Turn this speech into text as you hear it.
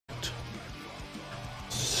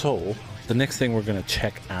So, the next thing we're going to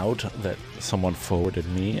check out that someone forwarded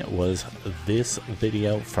me was this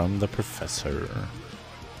video from the professor.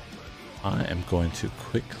 I am going to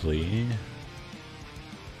quickly...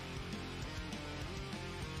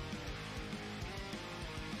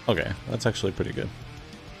 Okay, that's actually pretty good.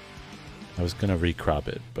 I was going to recrop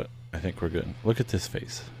it, but I think we're good. Look at this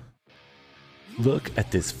face. Look at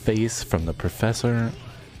this face from the professor.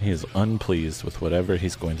 He is unpleased with whatever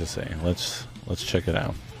he's going to say. Let's check it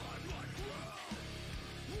out.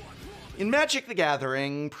 In Magic the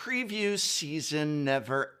Gathering, preview season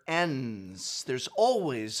never ends. There's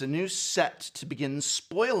always a new set to begin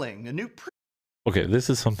spoiling, a new Okay,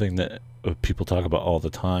 this is something that people talk about all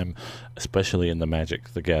the time, especially in the Magic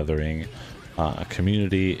the Gathering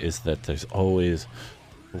community, is that there's always,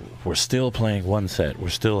 we're still playing one set, we're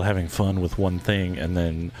still having fun with one thing, and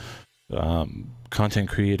then content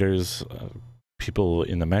creators, people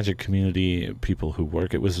in the Magic community, people who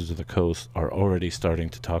work at Wizards of the Coast are already starting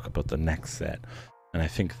to talk about the next set. And I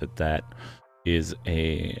think that that is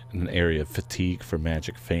an area of fatigue for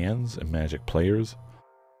Magic fans and Magic players.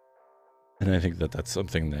 And I think that that's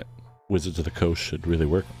something that Wizards of the Coast should really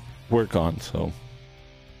work on. So,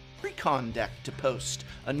 Precon deck to post,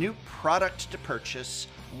 a new product to purchase,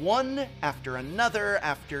 one after another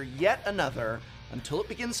after yet another, until it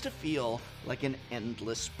begins to feel like an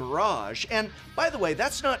endless barrage. And by the way,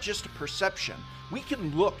 that's not just a perception. We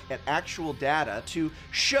can look at actual data to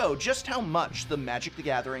show just how much the Magic the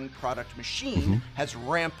Gathering product machine has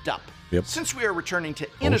ramped up. Yep. Since we are returning to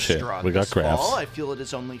Innistrad we got this graphs. fall, I feel it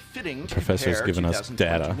is only fitting to Professor's compare given us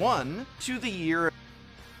data. 2021 to the year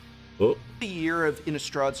of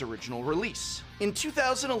Innistrad's original release. In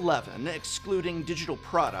 2011, excluding digital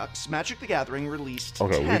products, Magic the Gathering released 10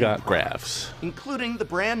 we got products, graphs, including the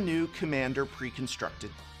brand new Commander pre-constructed.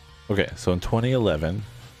 Okay, so in 2011,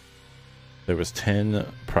 there was 10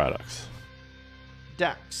 products.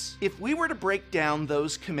 Decks. If we were to break down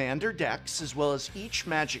those Commander decks, as well as each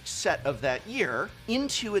Magic set of that year,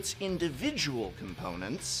 into its individual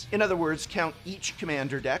components, in other words, count each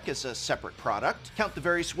Commander deck as a separate product, count the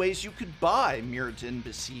various ways you could buy Mirrodin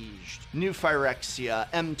Besieged, New Phyrexia,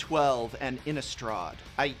 M12, and Innistrad,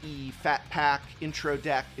 i.e. Fat Pack, Intro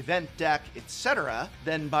Deck, Event Deck, etc.,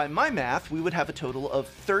 then by my math, we would have a total of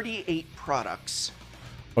 38 products.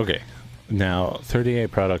 Okay. Now, 38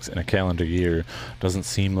 products in a calendar year doesn't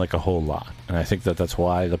seem like a whole lot, and I think that that's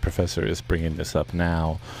why the professor is bringing this up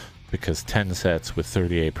now, because 10 sets with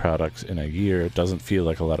 38 products in a year doesn't feel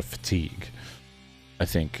like a lot of fatigue. I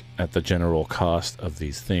think at the general cost of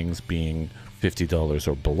these things being $50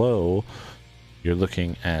 or below, you're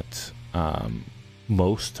looking at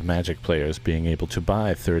most Magic players being able to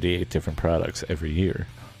buy 38 different products every year.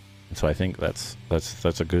 And so I think that's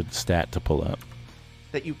a good stat to pull up.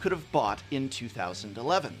 That you could have bought in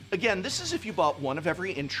 2011. Again, this is if you bought one of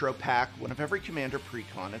every intro pack, one of every Commander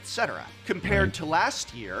Precon, etc. Compared to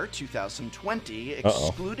last year, 2020,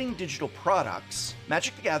 excluding digital products,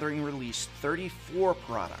 Magic the Gathering released 34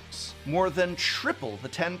 products, more than triple the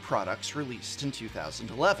 10 products released in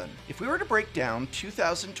 2011. If we were to break down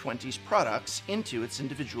 2020's products into its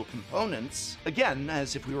individual components, again,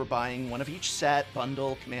 as if we were buying one of each set,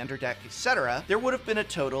 bundle, Commander deck, etc., there would have been a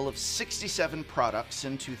total of 67 products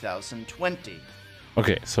in 2020.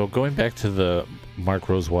 Okay, so going back to the Mark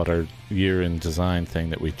Rosewater year in design thing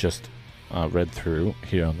that we just read through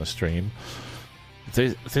here on the stream,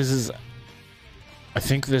 this is, I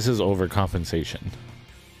think this is overcompensation.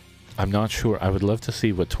 I'm not sure. I would love to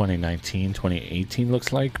see what 2019, 2018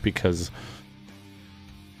 looks like, because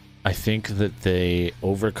I think that they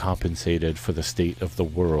overcompensated for the state of the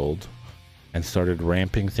world and started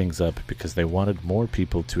ramping things up because they wanted more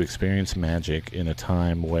people to experience Magic in a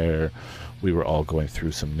time where we were all going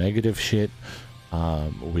through some negative shit.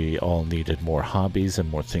 We all needed more hobbies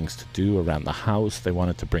and more things to do around the house. They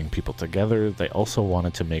wanted to bring people together. They also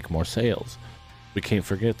wanted to make more sales. We can't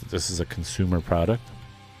forget that this is a consumer product.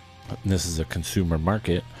 This is a consumer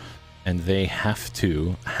market, and they have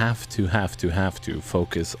to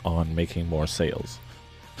focus on making more sales.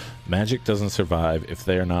 Magic doesn't survive if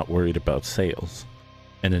they're not worried about sales.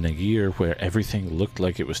 And in a year where everything looked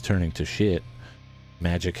like it was turning to shit,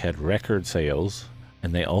 Magic had record sales,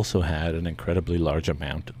 and they also had an incredibly large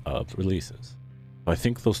amount of releases. So I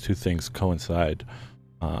think those two things coincide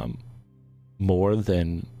more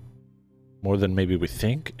than maybe we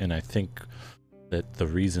think, and I think that the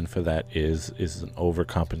reason for that is an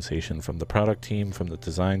overcompensation from the product team, from the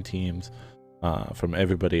design teams, from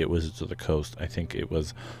everybody at Wizards of the Coast. I think it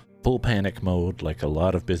was full panic mode like a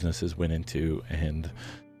lot of businesses went into, and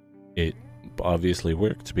it obviously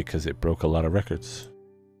worked because it broke a lot of records.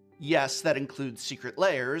 Yes, that includes secret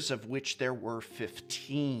layers, of which there were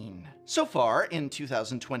 15. So far, in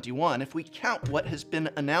 2021, if we count what has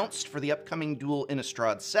been announced for the upcoming Duel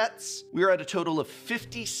Innistrad sets, we are at a total of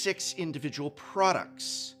 56 individual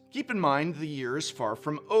products. Keep in mind, the year is far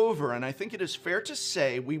from over, and I think it is fair to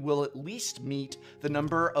say we will at least meet the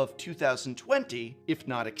number of 2020, if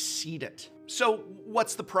not exceed it. So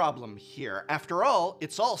what's the problem here? After all,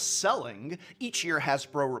 it's all selling. Each year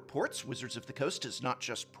Hasbro reports Wizards of the Coast is not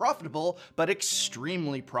just profitable, but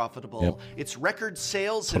extremely profitable. Yep. It's record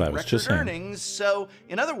sales and record earnings. So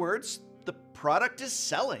in other words, the product is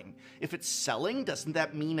selling. If it's selling, doesn't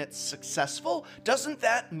that mean it's successful? Doesn't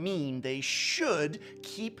that mean they should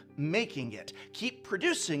keep making it, keep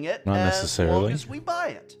producing it as long as we buy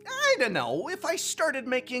it? I don't know. If I started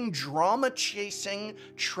making drama-chasing,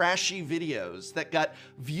 trashy videos that got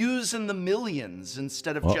views in the millions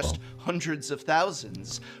instead of just hundreds of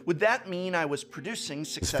thousands, would that mean I was producing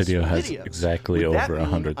successful videos? This video has exactly over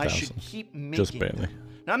 100,000. I should keep making just barely. them.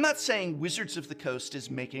 Now, I'm not saying Wizards of the Coast is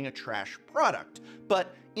making a trash product,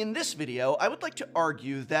 but in this video, I would like to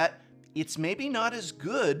argue that it's maybe not as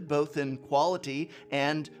good, both in quality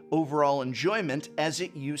and overall enjoyment, as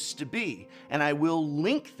it used to be. And I will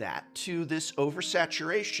link that to this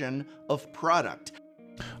oversaturation of product.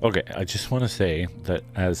 Okay, I just want to say that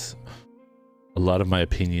as a lot of my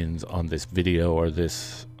opinions on this video or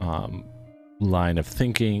this line of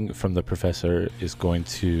thinking from the professor is going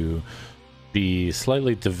to be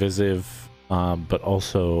slightly divisive, but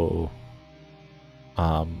also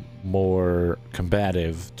more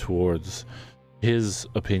combative towards his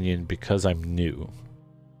opinion because I'm new.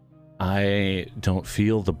 I don't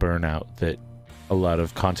feel the burnout that a lot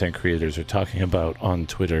of content creators are talking about on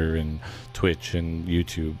Twitter and Twitch and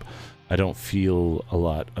YouTube. I don't feel a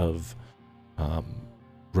lot of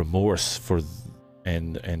remorse for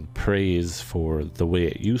and praise for the way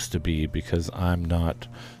it used to be, because I'm not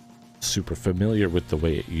super familiar with the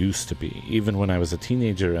way it used to be. Even when I was a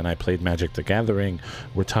teenager and I played Magic the Gathering,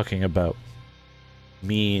 we're talking about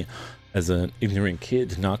me as an ignorant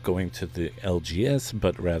kid not going to the LGS,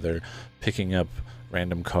 but rather picking up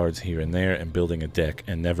random cards here and there and building a deck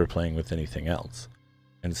and never playing with anything else.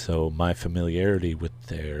 And so my familiarity with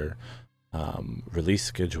their release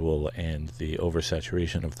schedule and the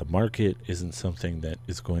oversaturation of the market isn't something that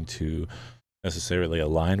is going to necessarily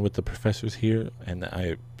align with the professors here, and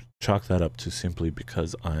I chalk that up to simply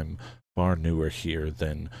because I'm far newer here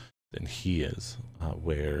than he is,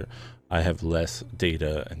 where I have less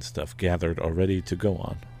data and stuff gathered already to go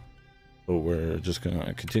on. So we're just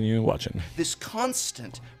gonna continue watching. This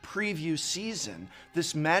constant preview season,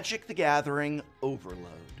 this Magic the Gathering overload.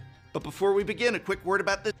 But before we begin, a quick word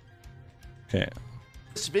about this. Okay.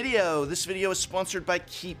 This video is sponsored by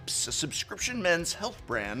Keeps, a subscription men's health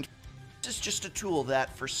brand. This is just a tool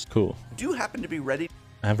that for cool. Do happen to be ready.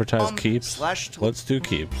 Advertise Keeps. Let's do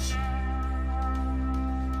Keeps.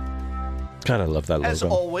 God, I love that logo. As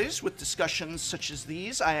always, with discussions such as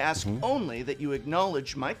these, I ask only that you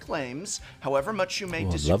acknowledge my claims, however much you may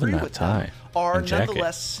disagree with them, are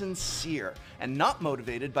nonetheless sincere and not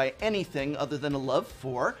motivated by anything other than a love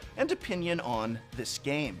for and opinion on this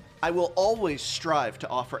game. I will always strive to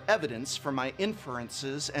offer evidence for my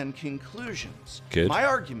inferences and conclusions. Good. My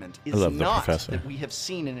argument is not that we have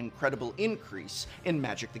seen an incredible increase in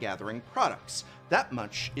Magic the Gathering products. That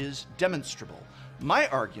much is demonstrable. My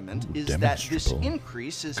argument is that this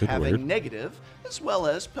increase is having negative as well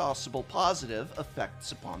as possible positive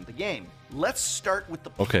effects upon the game. Let's start with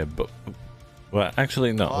the well,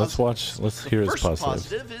 actually, no. Let's hear his positive. The first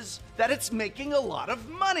positive is that it's making a lot of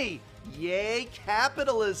money. Yay,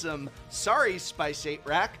 capitalism. Sorry, Spice 8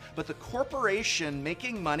 Rack, but the corporation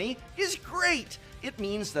making money is great. It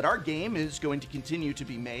means that our game is going to continue to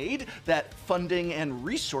be made, that funding and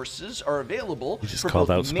resources are available for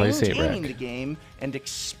both maintaining the game and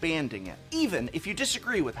expanding it. Even if you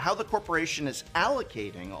disagree with how the corporation is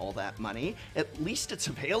allocating all that money, at least it's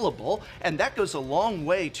available, and that goes a long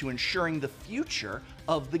way to ensuring the future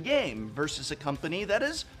of the game versus a company that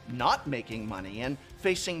is not making money and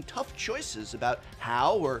facing tough choices about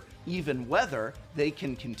how or even whether they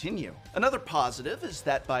can continue. Another positive is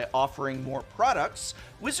that by offering more products,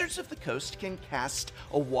 Wizards of the Coast can cast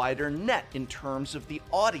a wider net in terms of the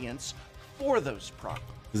audience for those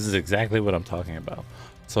products. This is exactly what I'm talking about.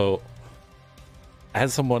 So,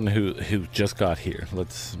 as someone who just got here,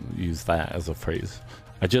 let's use that as a phrase.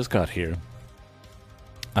 I just got here.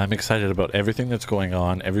 I'm excited about everything that's going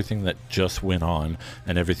on, everything that just went on,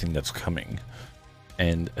 and everything that's coming.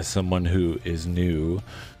 And as someone who is new,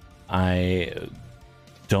 I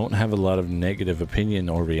don't have a lot of negative opinion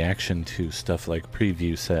or reaction to stuff like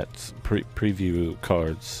preview sets, preview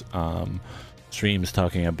cards, streams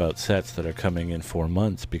talking about sets that are coming in 4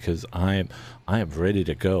 months, because I am ready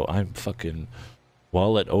to go. I'm fucking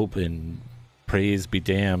wallet open, praise be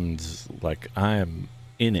damned. Like, I am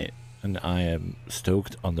in it, and I am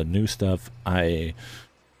stoked on the new stuff. I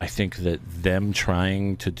think that them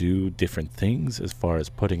trying to do different things as far as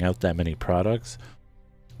putting out that many products.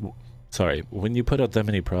 Sorry, when you put out that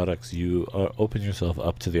many products, you open yourself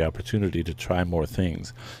up to the opportunity to try more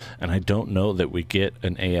things. And I don't know that we get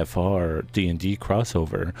an AFR D&D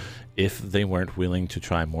crossover if they weren't willing to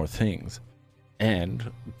try more things.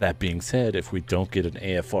 And that being said, if we don't get an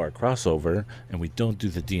AFR crossover and we don't do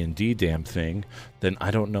the D&D damn thing, then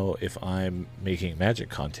I don't know if I'm making Magic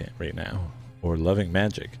content right now or loving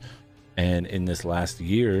Magic. And in this last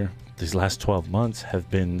year, these last 12 months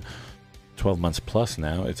have been 12 months plus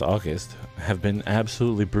now, it's August, have been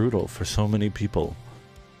absolutely brutal for so many people,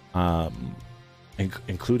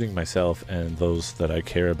 including myself and those that I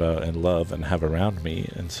care about and love and have around me.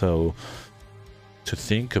 And so to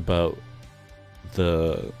think about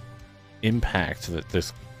the impact that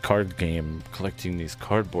this card game, collecting these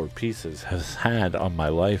cardboard pieces, has had on my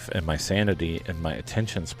life and my sanity and my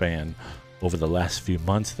attention span over the last few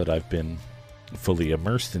months that I've been fully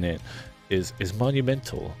immersed in it is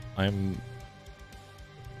monumental.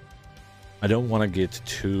 I don't want to get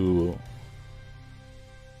too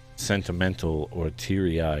sentimental or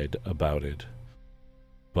teary-eyed about it,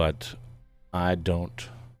 but I don't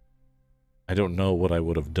know what I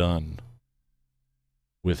would have done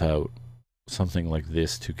without something like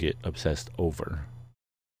this to get obsessed over.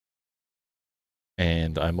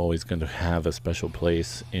 And I'm always going to have a special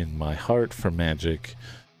place in my heart for Magic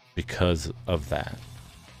because of that.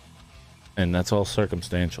 And that's all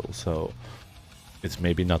circumstantial, so it's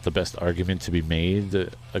maybe not the best argument to be made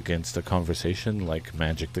against a conversation like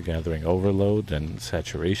Magic the Gathering overload and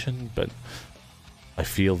saturation, but I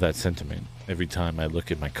feel that sentiment every time I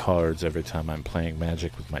look at my cards, every time I'm playing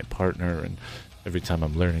Magic with my partner, and every time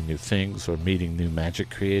I'm learning new things or meeting new Magic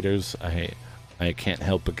creators. I can't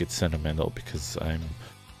help but get sentimental because I'm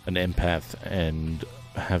an empath and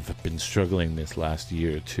have been struggling this last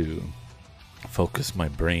year to focus my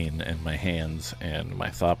brain and my hands and my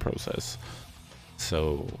thought process.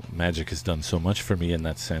 So Magic has done so much for me in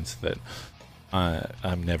that sense that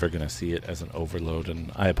I'm never going to see it as an overload.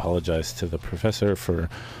 And I apologize to the professor for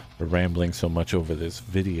rambling so much over this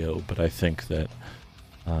video, but I think that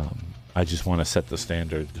I just want to set the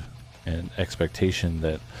standard and expectation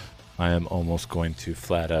that I am almost going to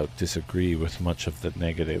flat out disagree with much of the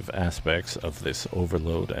negative aspects of this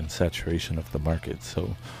overload and saturation of the market.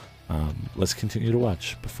 So let's continue to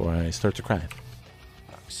watch before I start to cry.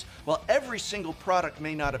 While every single product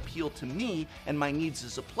may not appeal to me and my needs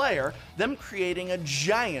as a player, them creating a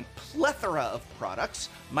giant plethora of products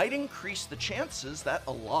might increase the chances that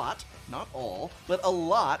a lot, not all, but a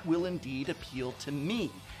lot will indeed appeal to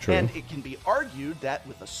me. True. And it can be argued that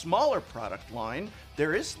with a smaller product line,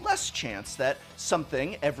 there is less chance that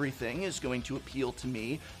everything is going to appeal to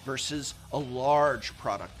me versus a large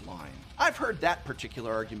product line. I've heard that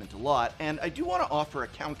particular argument a lot, and I do want to offer a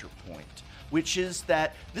counterpoint, which is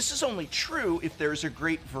that this is only true if there's a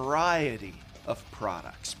great variety of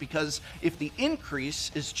products. Because if the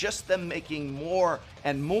increase is just them making more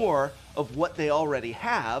and more of what they already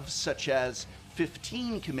have, such as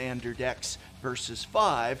 15 commander decks versus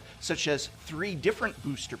 5, such as 3 different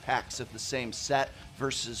booster packs of the same set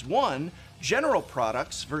versus 1, general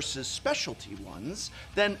products versus specialty ones,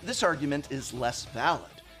 then this argument is less valid.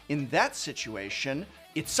 In that situation,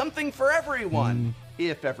 it's something for everyone,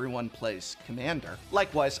 if everyone plays Commander.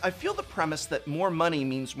 Likewise, I feel the premise that more money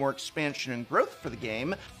means more expansion and growth for the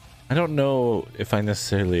game. I don't know if I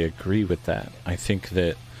necessarily agree with that. I think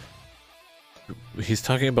that he's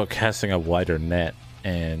talking about casting a wider net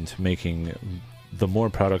and making the more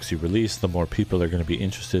products you release, the more people are going to be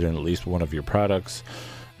interested in at least one of your products.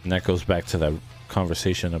 And that goes back to that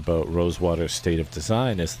conversation about Rosewater's state of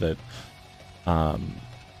design, is that,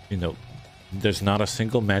 there's not a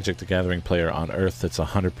single Magic the Gathering player on Earth that's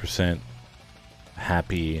 100%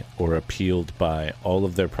 happy or appealed by all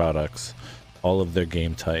of their products, all of their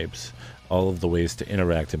game types, all of the ways to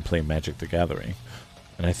interact and play Magic the Gathering.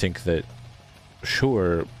 And I think that,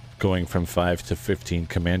 sure, going from 5 to 15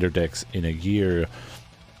 commander decks in a year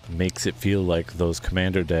makes it feel like those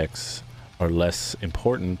commander decks are less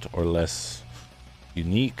important or less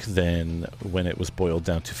unique than when it was boiled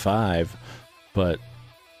down to 5, but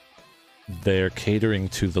they're catering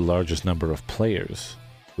to the largest number of players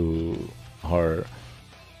who are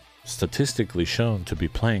statistically shown to be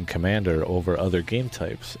playing Commander over other game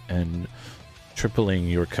types, and tripling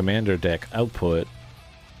your Commander deck output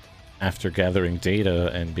after gathering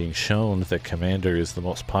data and being shown that Commander is the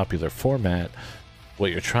most popular format.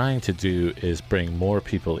 What you're trying to do is bring more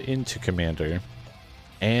people into Commander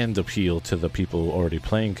and appeal to the people already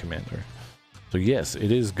playing Commander. So yes,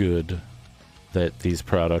 it is good that these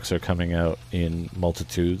products are coming out in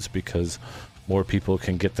multitudes, because more people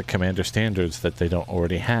can get the Commander standards that they don't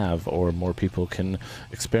already have, or more people can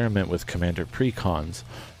experiment with Commander precons.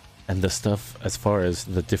 And the stuff as far as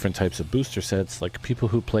the different types of booster sets, like people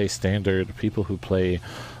who play Standard, people who play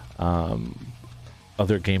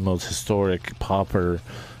other game modes, Historic, Pauper,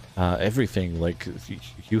 everything, like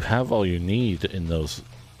you have all you need in those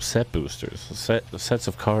set boosters. Sets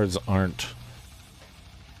of cards aren't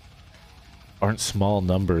small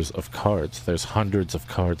numbers of cards. There's hundreds of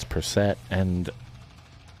cards per set, and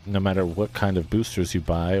no matter what kind of boosters you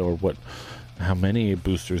buy or how many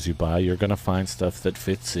boosters you buy, you're gonna find stuff that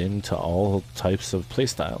fits into all types of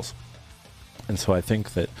playstyles. And so I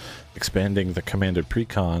think that expanding the Commander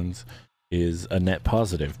precons is a net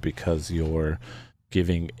positive, because you're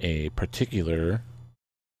giving a particular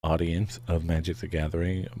audience of Magic the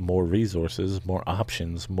Gathering more resources, more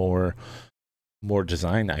options, more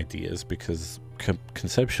design ideas, because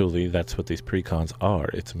conceptually that's what these precons are.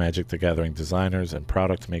 It's Magic the Gathering designers and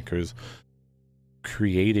product makers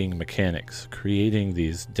creating mechanics, creating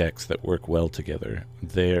these decks that work well together.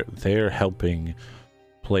 They're helping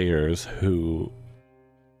players who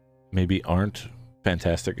maybe aren't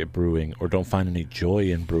fantastic at brewing or don't find any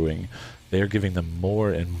joy in brewing. They're giving them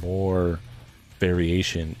more and more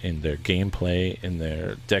variation in their gameplay, in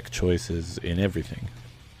their deck choices, in everything.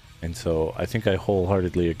 And so I think I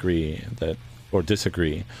wholeheartedly agree that, or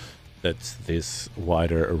disagree, that this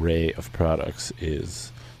wider array of products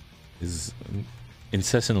is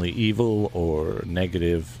incessantly evil or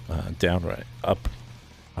negative, downright,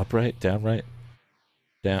 upright, downright,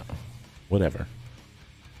 down, whatever.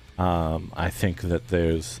 I think that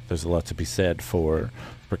there's a lot to be said for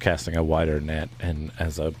casting a wider net, and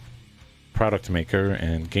as a product maker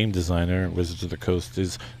and game designer, Wizards of the Coast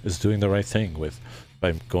is doing the right thing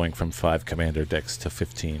by going from 5 Commander decks to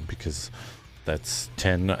 15, because that's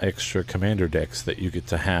 10 extra Commander decks that you get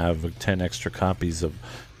to have, 10 extra copies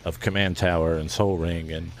of Command Tower and Soul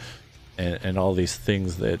Ring and all these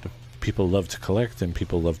things that people love to collect and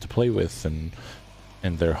people love to play with, and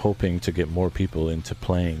they're hoping to get more people into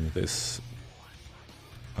playing this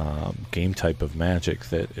game type of Magic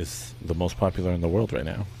that is the most popular in the world right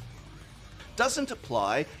now. Doesn't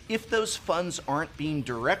apply if those funds aren't being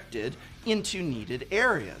directed into needed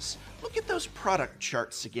areas. Look at those product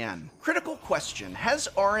charts again. Critical question: has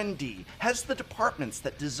R&D, has the departments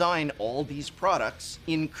that design all these products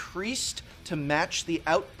increased to match the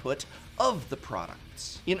output of the products?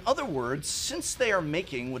 In other words, since they are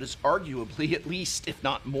making what is arguably at least, if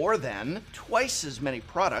not more than, twice as many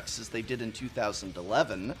products as they did in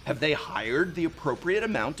 2011, have they hired the appropriate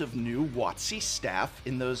amount of new WotC staff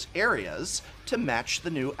in those areas to match the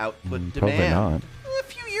new output demand? Probably not. A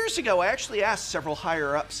few years ago, I actually asked several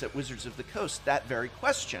higher-ups at Wizards of the Coast that very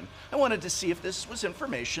question. I wanted to see if this was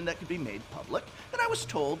information that could be made public, and I was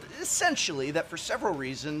told, essentially, that for several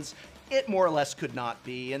reasons, it more or less could not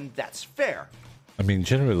be, and that's fair. I mean,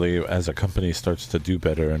 generally, as a company starts to do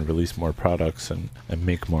better and release more products and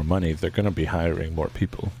make more money, they're going to be hiring more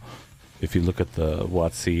people. If you look at the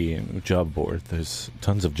WotC job board, there's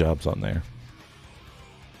tons of jobs on there.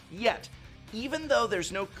 Yet, even though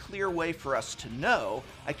there's no clear way for us to know,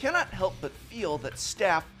 I cannot help but feel that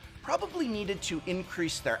staff probably needed to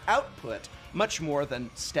increase their output much more than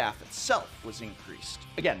staff itself was increased.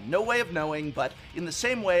 Again, no way of knowing, but in the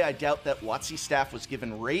same way I doubt that WotC staff was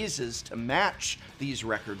given raises to match these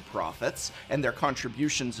record profits and their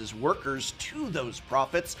contributions as workers to those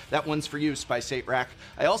profits. That one's for you, Spice 8 Rack.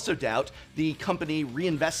 I also doubt the company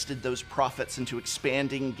reinvested those profits into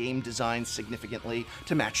expanding game design significantly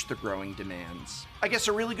to match the growing demands. I guess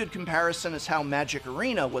a really good comparison is how Magic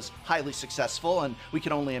Arena was highly successful, and we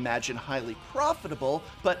can only imagine highly profitable,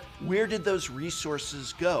 but where did those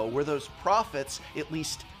resources go? Were those profits at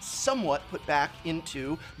least somewhat put back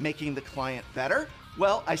into making the client better?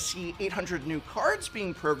 Well, I see 800 new cards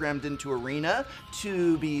being programmed into Arena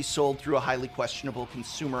to be sold through a highly questionable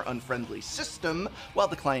consumer-unfriendly system, while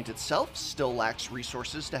the client itself still lacks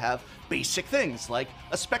resources to have basic things like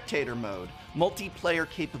a spectator mode, multiplayer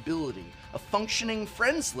capability, a functioning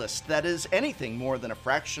friends list that is anything more than a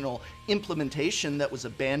fractional implementation that was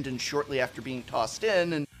abandoned shortly after being tossed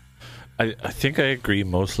in. And I think I agree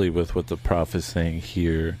mostly with what the prof is saying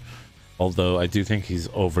here, although I do think he's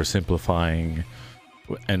oversimplifying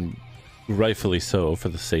and rightfully so, for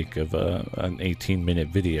the sake of an 18-minute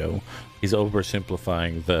video, he's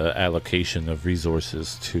oversimplifying the allocation of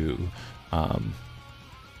resources to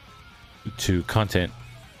content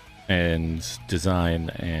and design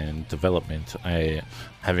and development.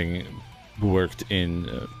 Having worked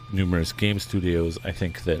in numerous game studios, I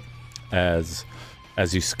think that as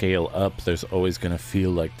you scale up, there's always going to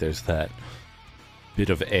feel like there's that bit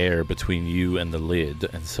of air between you and the lid,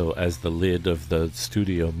 and so as the lid of the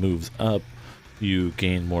studio moves up, you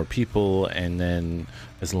gain more people, and then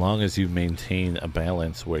as long as you maintain a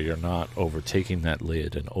balance where you're not overtaking that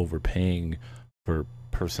lid and overpaying for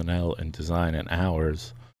personnel and design and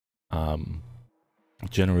hours,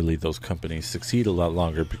 generally those companies succeed a lot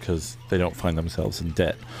longer because they don't find themselves in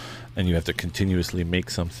debt. And you have to continuously make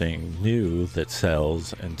something new that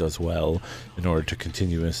sells and does well in order to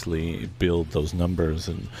continuously build those numbers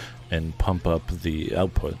and pump up the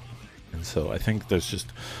output. And so I think there's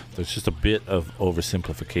just a bit of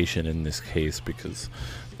oversimplification in this case, because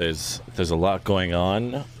there's a lot going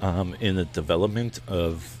on in the development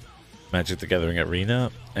of Magic the Gathering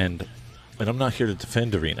Arena, and I'm not here to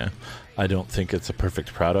defend Arena. I don't think it's a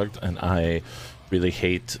perfect product, and I really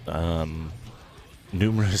hate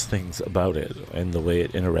numerous things about it and the way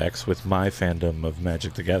it interacts with my fandom of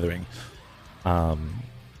Magic the Gathering. I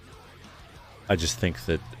just think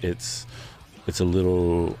that it's a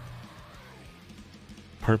little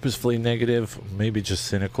purposefully negative, maybe just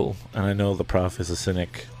cynical, and I know the Prof is a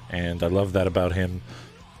cynic, and I love that about him.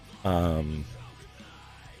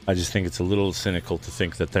 I just think it's a little cynical to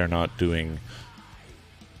think that they're not doing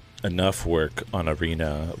enough work on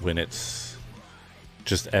Arena when it's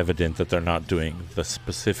just evident that they're not doing the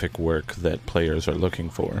specific work that players are looking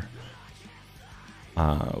for.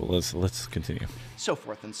 Let's continue. So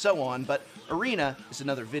forth and so on, but Arena is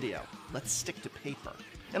another video. Let's stick to paper.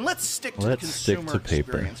 And let's stick to the consumer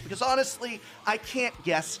experience, because honestly, I can't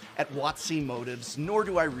guess at WotC motives, nor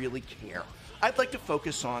do I really care. I'd like to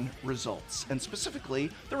focus on results, and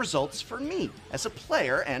specifically the results for me as a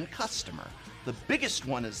player and customer. The biggest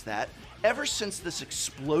one is that ever since this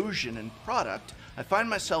explosion in product, I find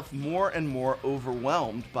myself more and more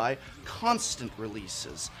overwhelmed by constant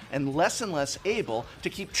releases and less able to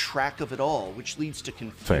keep track of it all, which leads to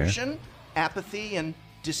confusion, apathy, and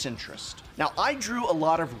disinterest. Now, I drew a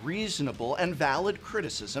lot of reasonable and valid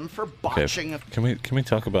criticism for botching. Okay. Can we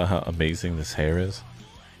talk about how amazing this hair is?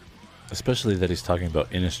 Especially that he's talking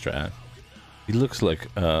about Innistrad. He looks like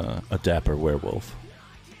a dapper werewolf.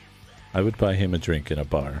 I would buy him a drink in a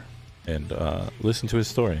bar and listen to his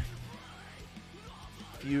story.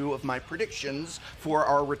 Few of my predictions for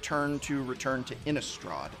our return to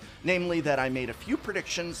Innistrad, namely that I made a few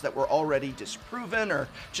predictions that were already disproven or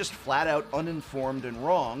just flat out uninformed and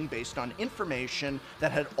wrong based on information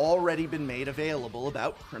that had already been made available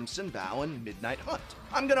about Crimson Vow and Midnight Hunt.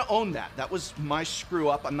 I'm gonna own that. That was my screw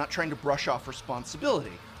up. I'm not trying to brush off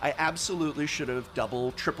responsibility. I absolutely should have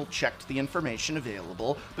double, triple checked the information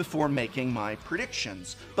available before making my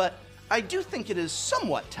predictions. But I do think it is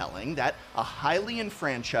somewhat telling that a highly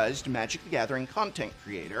enfranchised Magic the Gathering content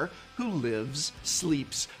creator who lives,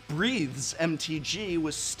 sleeps, breathes MTG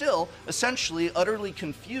was still essentially utterly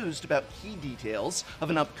confused about key details of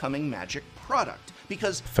an upcoming Magic product.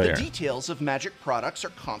 Because the details of Magic products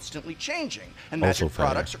are constantly changing, and Magic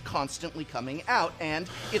products are constantly coming out, and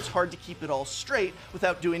it's hard to keep it all straight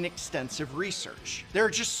without doing extensive research. There are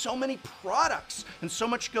just so many products and so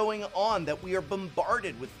much going on that we are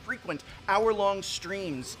bombarded with frequent hour-long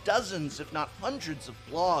streams, dozens if not hundreds of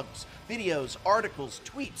blogs, videos, articles,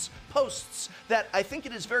 tweets, posts, that I think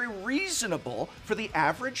it is very reasonable for the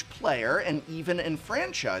average player and even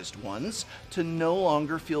enfranchised ones to no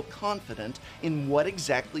longer feel confident in what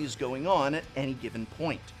exactly is going on at any given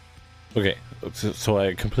point. Okay, so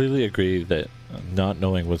I completely agree that not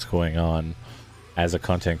knowing what's going on as a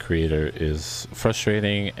content creator is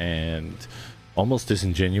frustrating and almost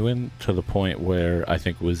disingenuous, to the point where I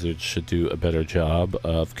think Wizards should do a better job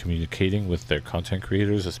of communicating with their content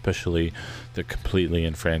creators, especially the completely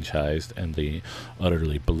enfranchised and the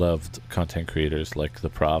utterly beloved content creators like the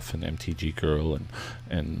Prof and MTG Girl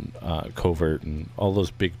and Covert and all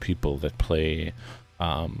those big people that play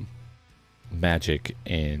Magic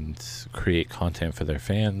and create content for their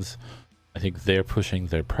fans. I think they're pushing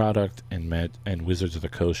their product, and Wizards of the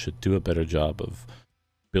Coast should do a better job of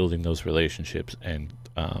building those relationships and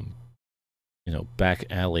back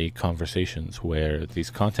alley conversations where these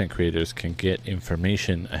content creators can get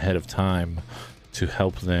information ahead of time to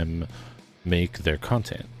help them make their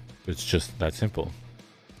content. It's just that simple.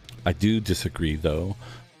 I do disagree though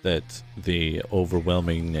that the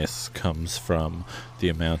overwhelmingness comes from the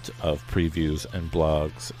amount of previews and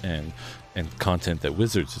blogs and content that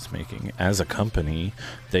Wizards is making. As a company,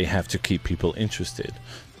 they have to keep people interested.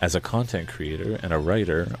 As a content creator and a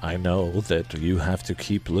writer, I know that you have to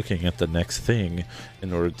keep looking at the next thing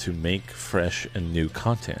in order to make fresh and new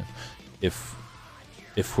content. If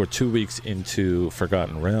we're 2 weeks into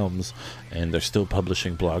Forgotten Realms and they're still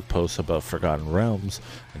publishing blog posts about Forgotten Realms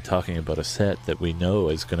and talking about a set that we know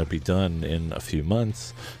is going to be done in a few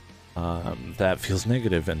months, that feels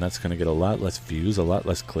negative, and that's going to get a lot less views, a lot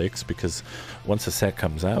less clicks, because once a set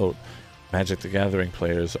comes out, Magic the Gathering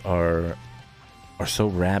players are so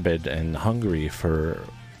rabid and hungry for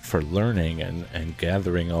learning and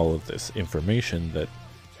gathering all of this information that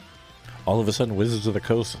all of a sudden Wizards of the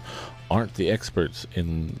Coast aren't the experts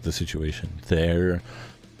in the situation. They're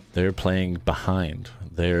playing behind.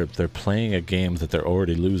 They're playing a game that they're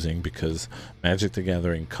already losing because Magic the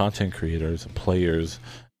Gathering content creators and players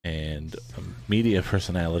and media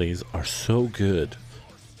personalities are so good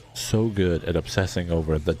at obsessing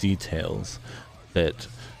over the details that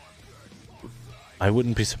I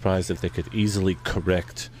wouldn't be surprised if they could easily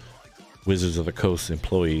correct Wizards of the Coast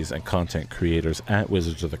employees and content creators at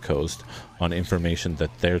Wizards of the Coast on information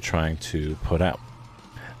that they're trying to put out.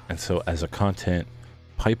 And so as a content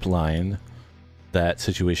pipeline, that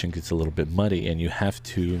situation gets a little bit muddy, and you have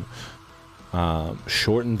to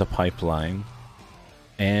shorten the pipeline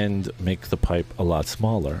and make the pipe a lot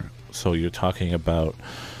smaller. So you're talking about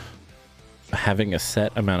having a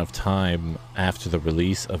set amount of time after the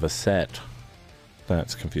release of a set.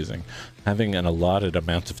 That's confusing. Having an allotted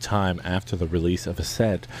amount of time after the release of a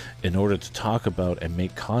set in order to talk about and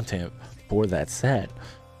make content for that set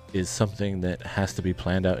is something that has to be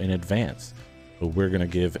planned out in advance. So we're going to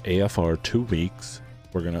give AFR 2 weeks.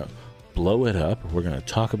 We're going to blow it up. We're going to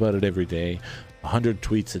talk about it every day, 100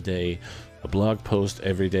 tweets a day, a blog post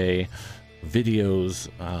every day, videos.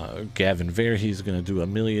 Gavin Verhey's going to do a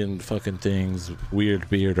million fucking things,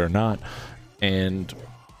 weird or not. And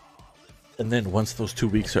then once those 2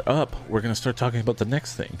 weeks are up, we're going to start talking about the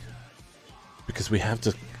next thing, because we have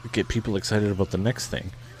to get people excited about the next thing.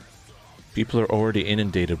 People are already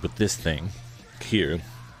inundated with this thing here,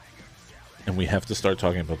 and we have to start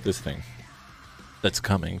talking about this thing that's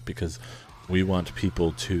coming, because we want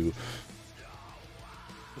people to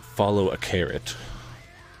follow a carrot.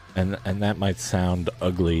 And that might sound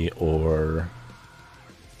ugly or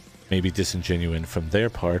maybe disingenuous from their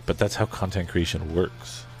part, but that's how content creation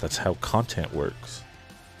works. That's how content works,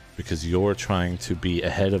 because you're trying to be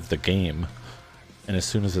ahead of the game, and as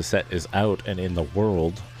soon as a set is out and in the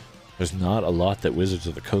world, there's not a lot that Wizards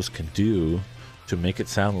of the Coast can do to make it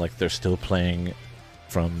sound like they're still playing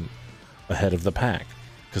from ahead of the pack,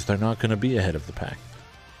 because they're not going to be ahead of the pack.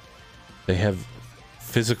 They have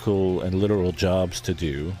physical and literal jobs to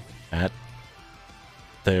do at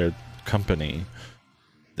their company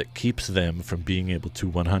that keeps them from being able to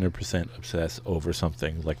 100% obsess over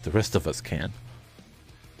something like the rest of us can.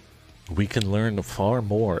 We can learn far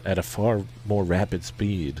more at a far more rapid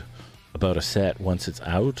speed about a set once it's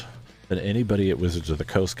out than anybody at Wizards of the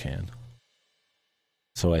Coast can.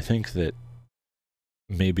 So I think that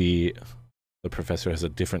maybe the professor has a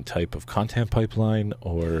different type of content pipeline,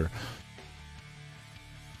 or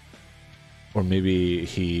maybe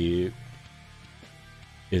he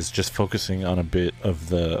is just focusing on a bit of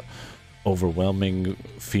the overwhelming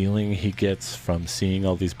feeling he gets from seeing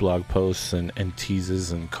all these blog posts and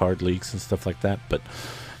teases and card leaks and stuff like that. But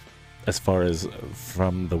as far as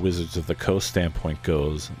from the Wizards of the Coast standpoint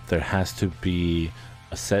goes, there has to be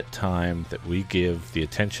a set time that we give the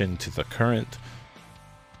attention to the current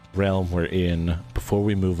realm we're in before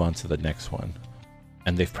we move on to the next one.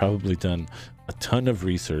 And they've probably done a ton of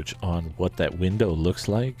research on what that window looks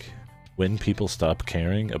like when people stop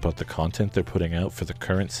caring about the content they're putting out for the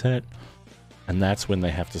current set, and that's when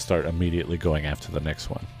they have to start immediately going after the next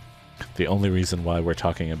one. The only reason why we're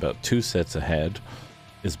talking about 2 sets ahead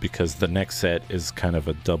is because the next set is kind of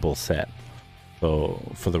a double set. So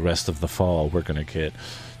for the rest of the fall, we're going to get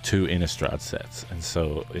 2 Innistrad sets, and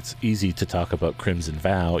so it's easy to talk about Crimson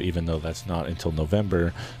Vow, even though that's not until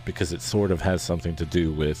November, because it sort of has something to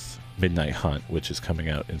do with Midnight Hunt, which is coming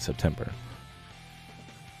out in September.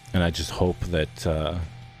 And I just hope that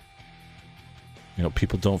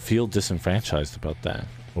people don't feel disenfranchised about that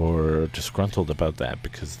or disgruntled about that,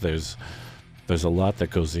 because there's a lot that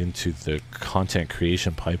goes into the content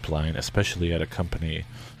creation pipeline, especially at a company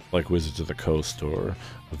like Wizards of the Coast or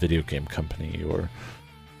a video game company or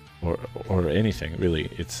anything really.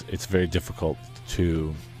 It's very difficult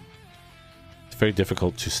to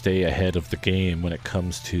stay ahead of the game when it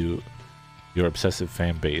comes to your obsessive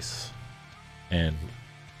fan base, and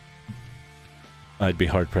I'd be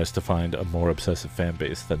hard-pressed to find a more obsessive fan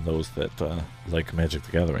base than those that like Magic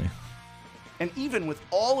the Gathering. And even with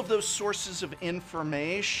all of those sources of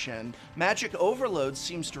information, Magic overload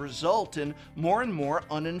seems to result in more and more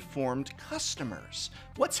uninformed customers.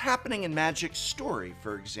 What's happening in Magic's story,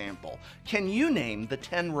 for example? Can you name the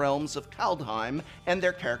 10 realms of Kaldheim and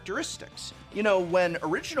their characteristics? You know, when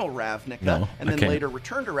original Ravnica and then later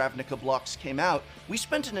Return to Ravnica blocks came out, we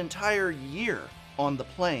spent an entire year on the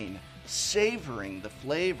plane, savoring the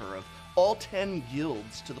flavor of all 10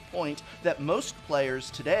 guilds to the point that most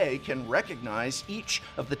players today can recognize each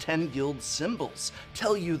of the 10 guild symbols,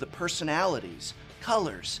 tell you the personalities,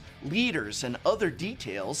 colors, leaders, and other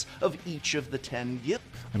details of each of the 10 guilds.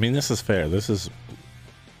 I mean, this is fair.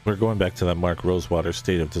 We're going back to that Mark Rosewater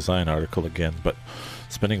State of Design article again, but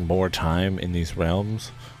spending more time in these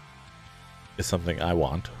realms is something I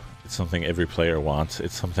want. It's something every player wants.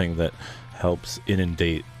 It's something that helps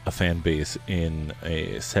inundate a fan base in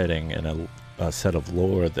a setting and a set of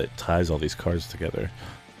lore that ties all these cards together.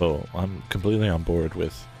 So I'm completely on board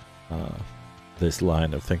with this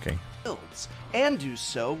line of thinking. And do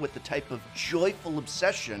so with the type of joyful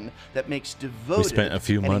obsession that makes devoted we spent a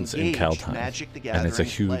few months in Kaldheim, Magic the Gathering and it's a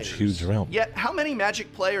huge realm. Yet how many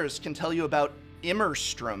Magic players can tell you about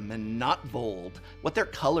Immerstrom and Notvold, what their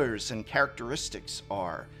colors and characteristics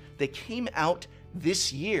are? They came out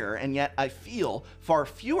this year, and yet I feel far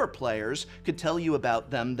fewer players could tell you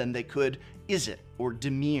about them than they could Izzet or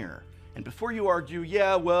Dimir. And before you argue,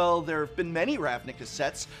 yeah, well, there have been many Ravnica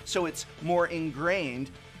sets, so it's more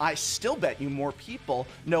ingrained, I still bet you more people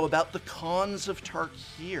know about the Khans of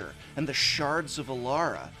Tarkir and the Shards of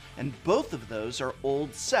Alara, and both of those are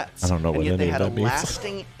old sets. I don't know and what yet any they of had a that means.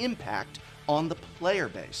 lasting impact on the player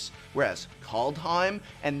base. Whereas Kaldheim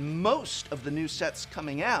and most of the new sets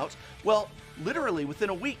coming out, well, literally within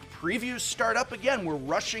a week, previews start up again. We're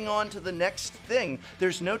rushing on to the next thing.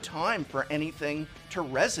 There's no time for anything to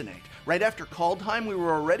resonate. Right after Kaldheim, we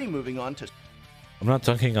were already moving on to... I'm not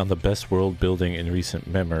dunking on the best world building in recent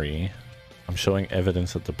memory. I'm showing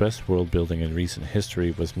evidence that the best world building in recent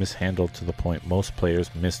history was mishandled to the point most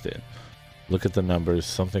players missed it. Look at the numbers,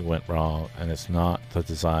 something went wrong, and it's not the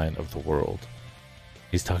design of the world.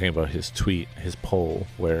 He's talking about his tweet, his poll,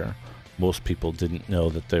 where most people didn't know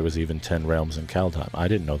that there was even 10 realms in Kaldheim. I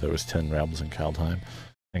didn't know there was 10 realms in Kaldheim,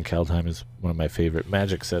 and Kaldheim is one of my favorite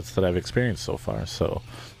Magic sets that I've experienced so far, so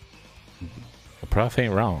the prof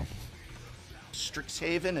ain't wrong.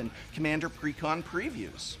 Strixhaven and Commander Precon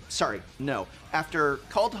previews. Sorry, no. After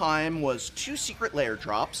Kaldheim was 2 secret lair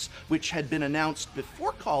drops, which had been announced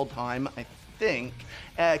before Kaldheim, I think.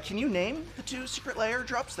 Can you name the 2 secret lair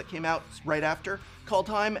drops that came out right after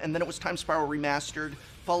Kaldheim? And then it was Time Spiral Remastered,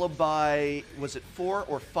 followed by, was it 4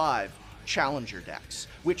 or 5 Challenger decks?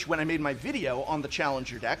 Which, when I made my video on the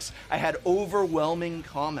Challenger decks, I had overwhelming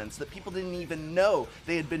comments that people didn't even know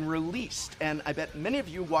they had been released. And I bet many of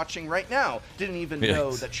you watching right now didn't even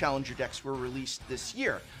know that Challenger decks were released this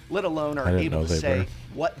year, let alone are able to say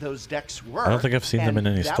what those decks were. I don't think I've seen them in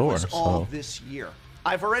any store. That was all this year.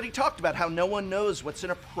 I've already talked about how no one knows what's in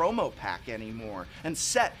a promo pack anymore, and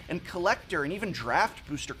set and collector and even draft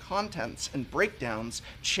booster contents and breakdowns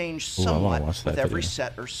change somewhat with every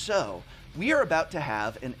set or so. We are about to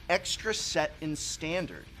have an extra set in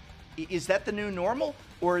Standard. Is that the new normal,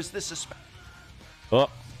 or is this a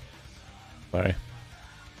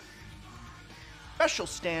special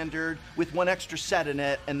Standard with 1 extra set in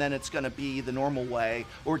it, and then it's going to be the normal way,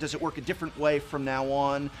 or does it work a different way from now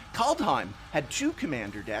on? Kaldheim had 2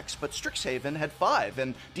 commander decks, but Strixhaven had 5,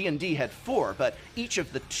 and D&D had 4, but each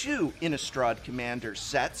of the 2 Innistrad commander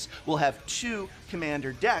sets will have 2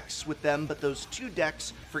 commander decks with them, but those 2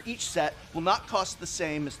 decks for each set will not cost the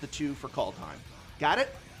same as the 2 for Kaldheim. Got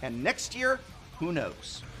it? And next year, who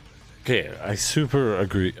knows? Okay, I super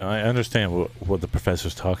agree. I understand what the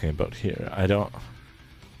professor's talking about here.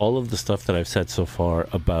 All of the stuff that I've said so far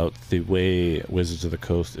about the way Wizards of the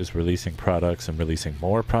Coast is releasing products and releasing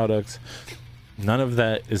more products, none of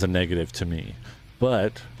that is a negative to me.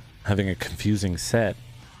 But having a confusing set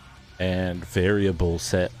and variable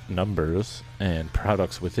set numbers and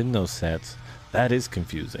products within those sets, that is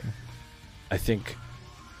confusing. I think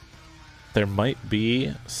there might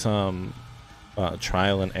be some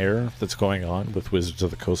trial and error that's going on with Wizards of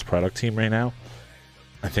the Coast product team right now.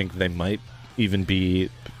 I think they might even be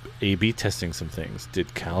A/B testing some things. Did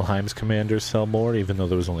Kaldheim's commanders sell more even though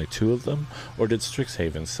there was only 2 of them? Or did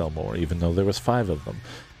Strixhaven sell more even though there was 5 of them?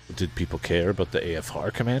 Did people care about the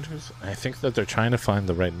AFR commanders? I think that they're trying to find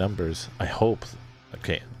the right numbers. I hope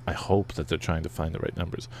that they're trying to find the right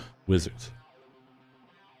numbers. Wizards.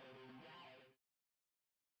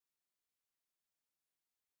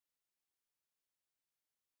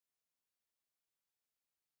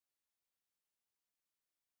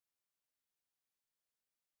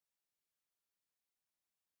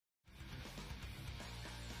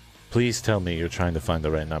 Please tell me you're trying to find the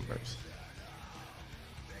right numbers.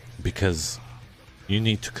 Because you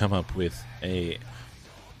need to come up with a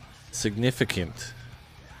significant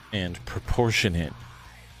and proportionate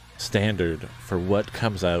standard for what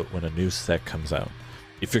comes out when a new set comes out.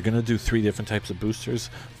 If you're gonna do 3 different types of boosters,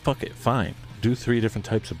 fuck it, fine. Do 3 different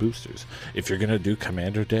types of boosters. If you're gonna do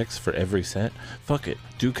commander decks for every set, fuck it,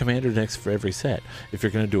 do commander decks for every set. If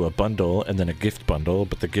you're gonna do a bundle and then a gift bundle,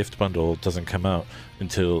 but the gift bundle doesn't come out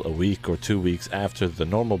until a week or 2 weeks after the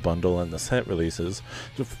normal bundle and the set releases,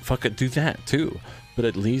 fuck it, do that too. But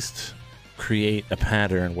at least create a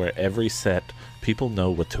pattern where every set people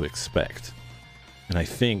know what to expect. And I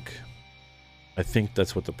think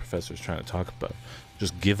that's what the professor's trying to talk about.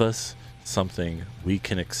 Just give us something we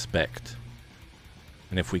can expect.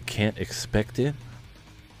 And if we can't expect it,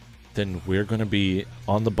 then we're going to be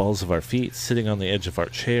on the balls of our feet, sitting on the edge of our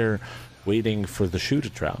chair, waiting for the shoe to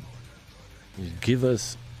drop. Give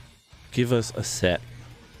us a set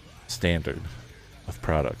standard of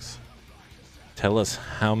products. Tell us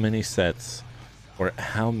how many sets or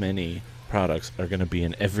how many products are going to be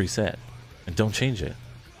in every set. And don't change it.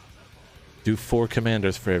 Do 4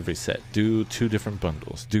 commanders for every set. Do 2 different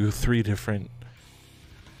bundles. Do 3 different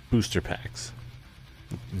booster packs.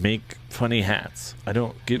 Make funny hats. I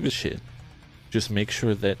don't give a shit. Just make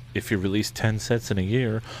sure that if you release 10 sets in a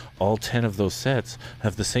year, all 10 of those sets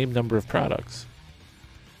have the same number of products.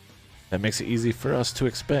 That makes it easy for us to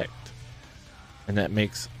expect. And that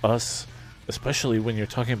makes us, especially when you're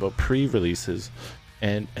talking about pre-releases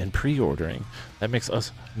and pre-ordering, that makes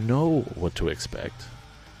us know what to expect.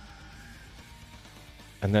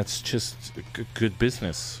 And that's just good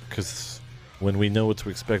business, because when we know what to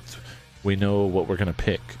expect, we know what we're going to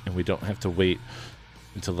pick, and we don't have to wait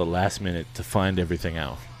until the last minute to find everything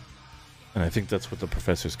out. And I think that's what the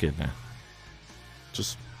professor's getting at.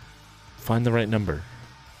 Just find the right number.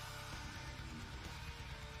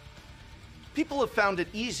 People have found it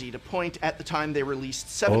easy to point at the time they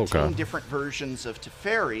released 17 different versions of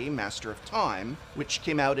Teferi, Master of Time, which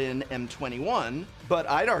came out in M21, but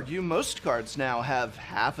I'd argue most cards now have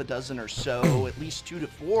half a dozen or so, at least 2 to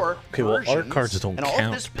 4 okay, versions, well, our cards don't and all count,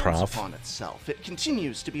 of this builds Prof. upon itself. It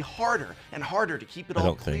continues to be harder and harder to keep it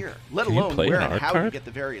all clear, let can alone where and how card? you get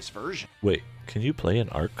the various versions. Wait, can you play an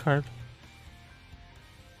art card?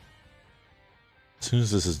 As soon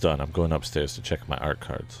as this is done, I'm going upstairs to check my art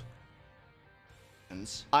cards.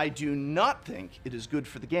 I do not think it is good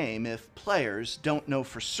for the game if players don't know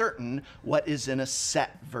for certain what is in a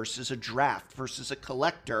set versus a draft versus a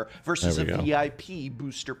collector versus a VIP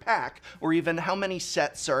booster pack, or even how many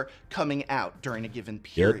sets are coming out during a given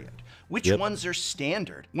period. Which ones are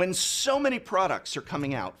standard? When so many products are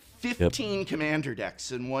coming out, 15 commander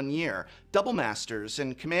decks in 1 year, double masters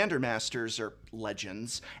and commander masters or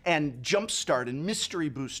legends, and jumpstart and mystery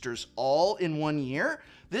boosters all in 1 year,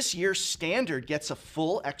 this year's standard gets a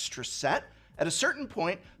full extra set. At a certain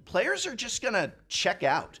point, players are just gonna check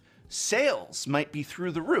out. Sales might be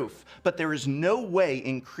through the roof, but there is no way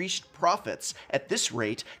increased profits at this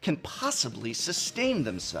rate can possibly sustain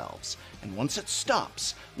themselves. And once it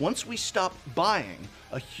stops, once we stop buying,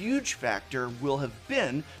 a huge factor will have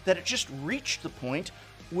been that it just reached the point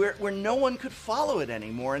where no one could follow it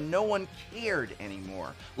anymore and no one cared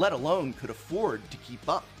anymore, let alone could afford to keep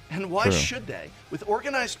up. And why should they? With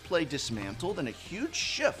organized play dismantled and a huge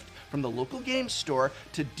shift from the local game store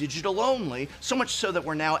to digital only, so much so that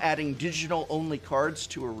we're now adding digital only cards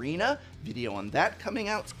to Arena, video on that coming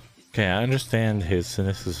out. Okay, I understand his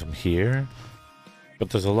cynicism here, but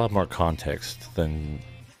there's a lot more context than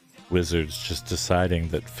Wizards just deciding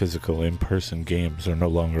that physical in-person games are no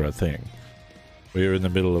longer a thing. We're in the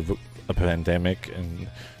middle of a pandemic, and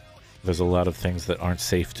there's a lot of things that aren't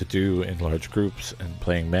safe to do in large groups, and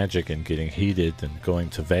playing Magic and getting heated and going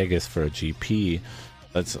to Vegas for a GP,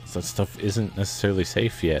 that stuff isn't necessarily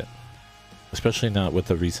safe yet, especially not with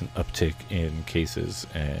the recent uptick in cases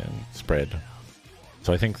and spread.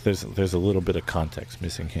 So I think there's a little bit of context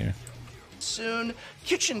missing here. Soon,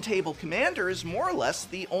 Kitchen Table Commander is more or less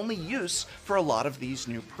the only use for a lot of these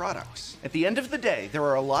new products. At the end of the day, there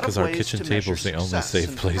are a lot of ways to measure success, the only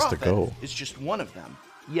safe place to go. Is just one of them.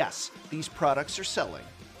 Yes, these products are selling,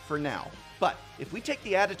 for now. But if we take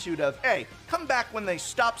the attitude of, hey, come back when they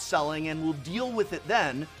stop selling and we'll deal with it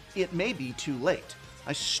then, it may be too late.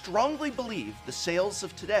 I strongly believe the sales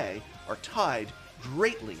of today are tied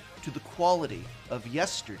greatly to the quality of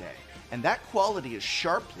yesterday. And that quality is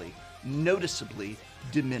sharply, noticeably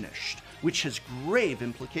diminished, which has grave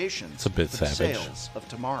implications for the sales of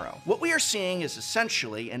tomorrow. What we are seeing is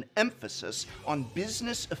essentially an emphasis on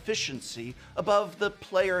business efficiency above the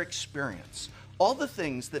player experience. All the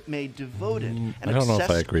things that made devoted and I don't know if I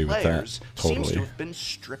obsessed agree with that, players seems to totally. have been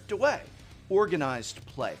stripped away. Organized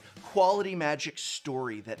play, quality Magic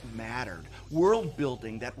story that mattered, world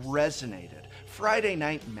building that resonated, Friday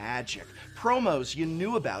Night Magic, promos you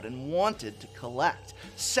knew about and wanted to collect,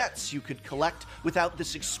 sets you could collect without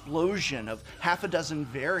this explosion of half a dozen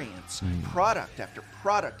variants, product after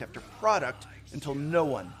product after product, until no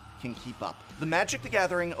one can keep up. The Magic the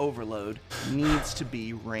Gathering overload needs to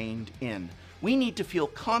be reined in. We need to feel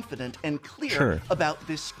confident and clear about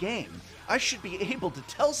this game. I should be able to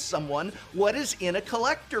tell someone what is in a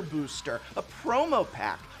collector booster, a promo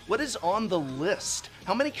pack, what is on the list,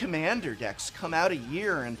 how many commander decks come out a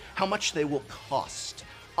year, and how much they will cost.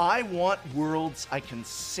 I want worlds I can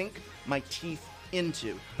sink my teeth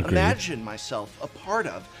into, imagine myself a part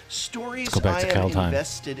of, stories I am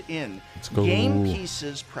invested in, game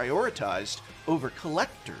pieces prioritized over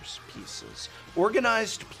collector's pieces,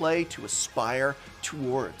 organized play to aspire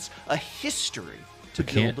towards, a history to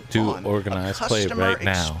build upon, organized a customer play right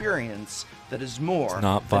now. Experience that is more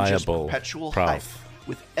not than just viable, perpetual Prof. hype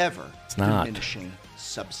with ever diminishing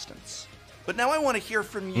substance. But now I want to hear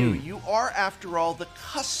from you. You are, after all, the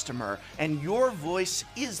customer, and your voice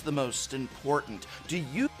is the most important. Do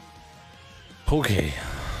you... Okay.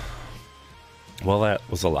 Well, that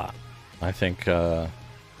was a lot. I think I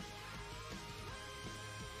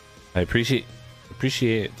appreciate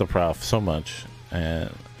the Prof so much, and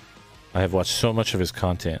I have watched so much of his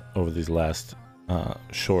content over these last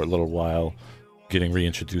short little while, getting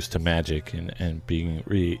reintroduced to Magic and being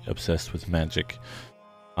re-obsessed with Magic.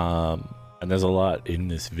 And there's a lot in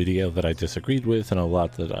this video that I disagreed with, and a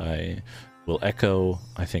lot that I will echo.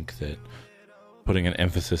 I think that putting an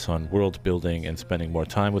emphasis on world building and spending more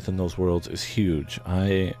time within those worlds is huge.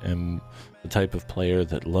 I am the type of player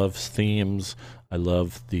that loves themes. I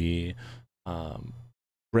love the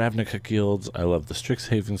Ravnica guilds. I love the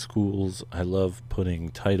Strixhaven schools. I love putting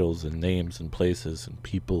titles and names and places and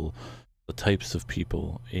people, the types of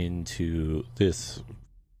people, into this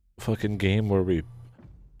fucking game where we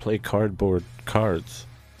play cardboard cards.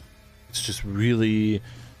 It's just really,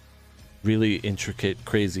 really intricate,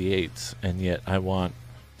 crazy eights, and yet I want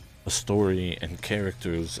a story and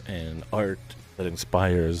characters and art that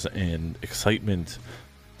inspires and excitement.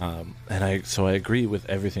 So I agree with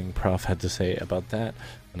everything Prof had to say about that,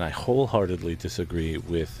 and I wholeheartedly disagree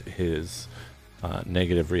with his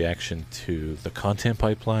negative reaction to the content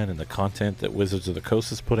pipeline and the content that Wizards of the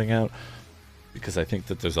Coast is putting out, because I think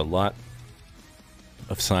that there's a lot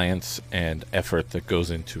of science and effort that goes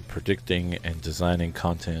into predicting and designing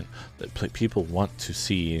content that people want to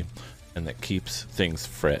see and that keeps things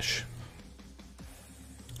fresh.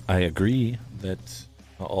 I agree that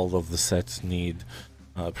all of the sets need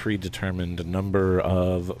a predetermined number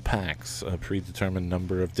of packs, a predetermined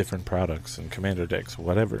number of different products and commander decks,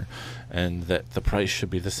 whatever, and that the price should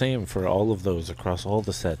be the same for all of those across all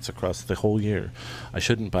the sets across the whole year. I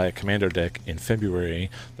shouldn't buy a commander deck in February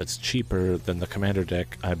that's cheaper than the commander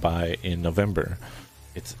deck I buy in November.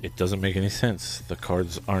 It doesn't make any sense. The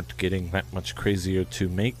cards aren't getting that much crazier to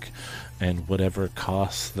make, and whatever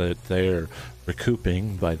costs that they're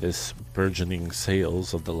recouping by this burgeoning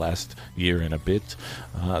sales of the last year and a bit,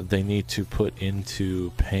 they need to put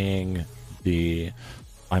into paying the,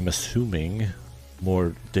 I'm assuming,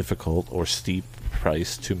 more difficult or steep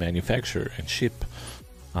price to manufacture and ship.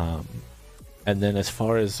 And then as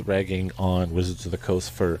far as ragging on Wizards of the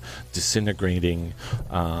Coast for disintegrating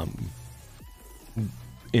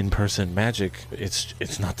in-person Magic,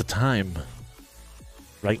 it's not the time.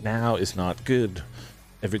 Right now is not good.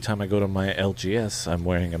 Every time I go to my LGS, I'm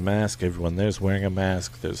wearing a mask. Everyone there's wearing a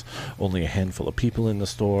mask. There's only a handful of people in the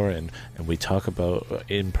store, and we talk about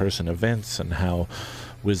in-person events and how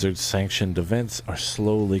Wizards-sanctioned events are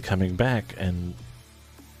slowly coming back, and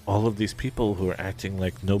all of these people who are acting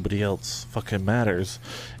like nobody else fucking matters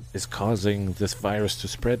is causing this virus to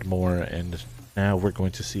spread more, and now we're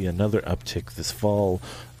going to see another uptick this fall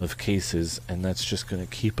of cases, and that's just going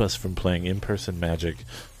to keep us from playing in-person Magic.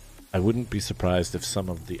 I wouldn't be surprised if some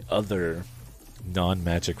of the other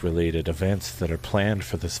non-Magic related events that are planned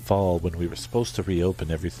for this fall, when we were supposed to reopen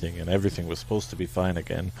everything and everything was supposed to be fine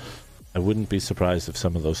again, I wouldn't be surprised if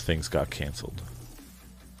some of those things got cancelled.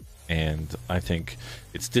 And I think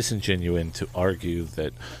it's disingenuous to argue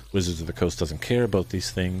that Wizards of the Coast doesn't care about these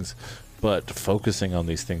things, but focusing on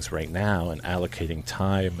these things right now and allocating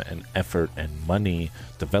time and effort and money,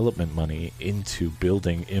 development money, into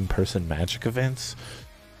building in-person Magic events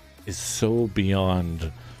is so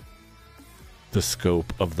beyond the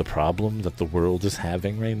scope of the problem that the world is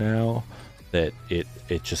having right now that it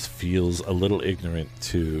just feels a little ignorant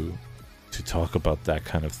to to talk about that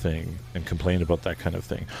kind of thing and complain about that kind of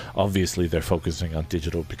thing. Obviously, they're focusing on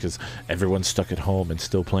digital because everyone's stuck at home and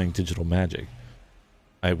still playing digital Magic.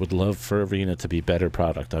 I would love for Arena to be a better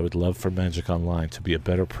product. I would love for Magic Online to be a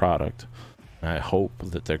better product. And I hope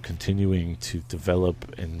that they're continuing to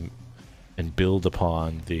develop and build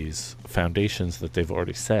upon these foundations that they've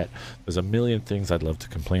already set. There's a million things I'd love to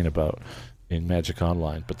complain about in Magic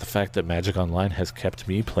Online, but the fact that Magic Online has kept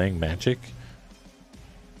me playing Magic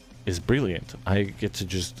is brilliant. I get to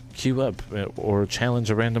just queue up or challenge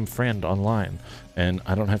a random friend online, and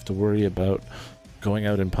I don't have to worry about going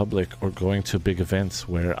out in public or going to big events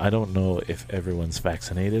where I don't know if everyone's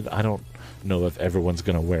vaccinated. I don't know if everyone's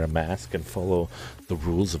going to wear a mask and follow the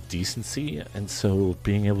rules of decency. And so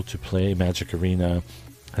being able to play Magic Arena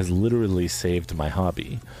has literally saved my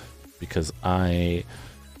hobby, because I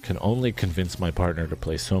can only convince my partner to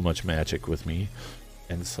play so much Magic with me,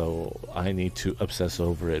 and so I need to obsess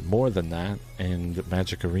over it more than that, and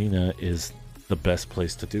Magic Arena is the best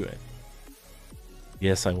place to do it.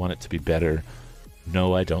 Yes, I want it to be better.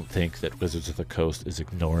 No, I don't think that Wizards of the Coast is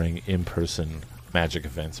ignoring in-person Magic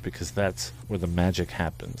events, because that's where the magic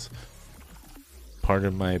happens.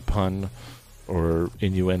 Pardon my pun or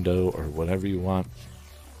innuendo or whatever you want.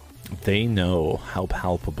 They know how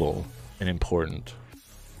palpable and important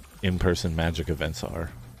in-person Magic events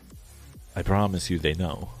are. I promise you they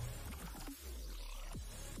know.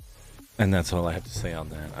 And that's all I have to say on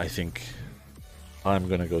that. I think I'm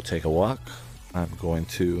going to go take a walk. I'm going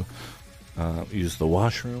to use the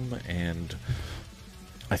washroom, and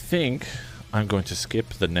I think I'm going to skip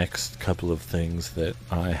the next couple of things that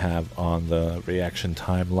I have on the reaction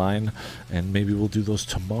timeline, and maybe we'll do those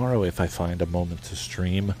tomorrow if I find a moment to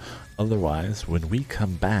stream. Otherwise, when we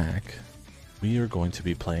come back, we are going to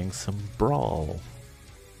be playing some Brawl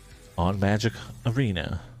on Magic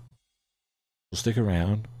Arena. So stick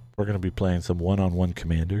around. We're going to be playing some one-on-one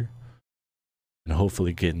Commander and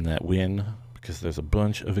hopefully getting that win, because there's a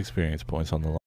bunch of experience points on the line.